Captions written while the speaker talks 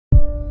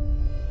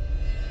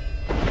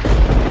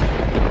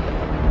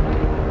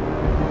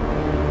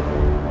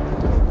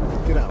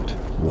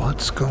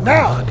What's going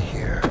on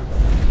here?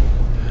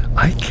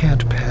 I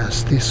can't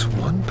pass this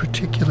one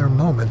particular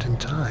moment in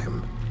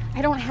time.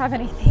 I don't have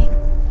anything.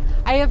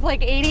 I have like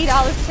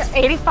 $80,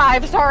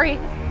 85, sorry,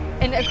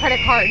 and a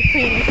credit card,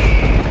 please.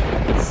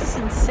 This is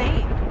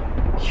insane.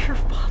 Your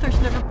father's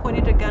never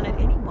pointed a gun at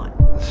anyone.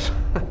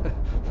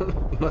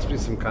 Must be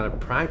some kind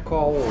of prank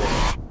call or...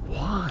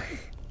 Why?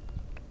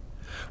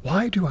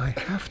 Why do I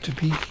have to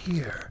be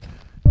here?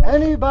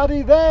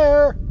 Anybody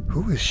there?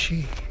 Who is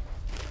she?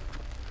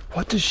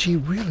 What does she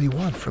really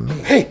want from me?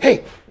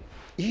 Hey!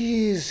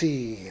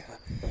 Easy.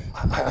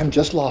 I'm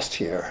just lost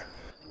here.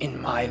 In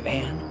my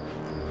van.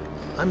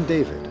 I'm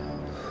David.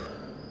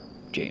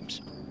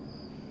 James.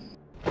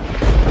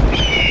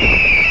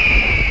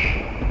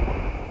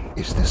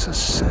 Is this a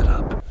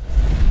setup?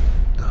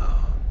 No.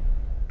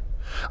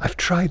 I've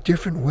tried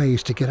different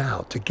ways to get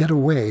out, to get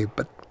away,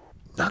 but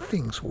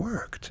nothing's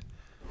worked.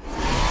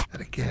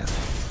 And again,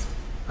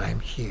 I'm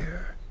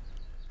here.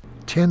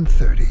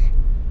 10:30,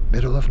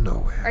 middle of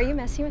nowhere. Are you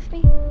messing with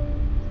me?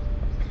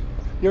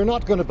 You're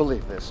not going to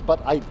believe this, but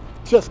I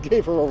just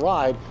gave her a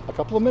ride a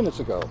couple of minutes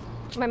ago.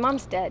 My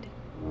mom's dead.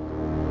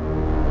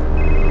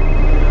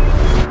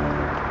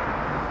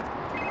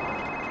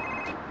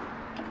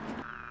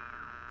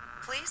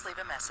 Please leave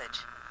a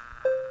message.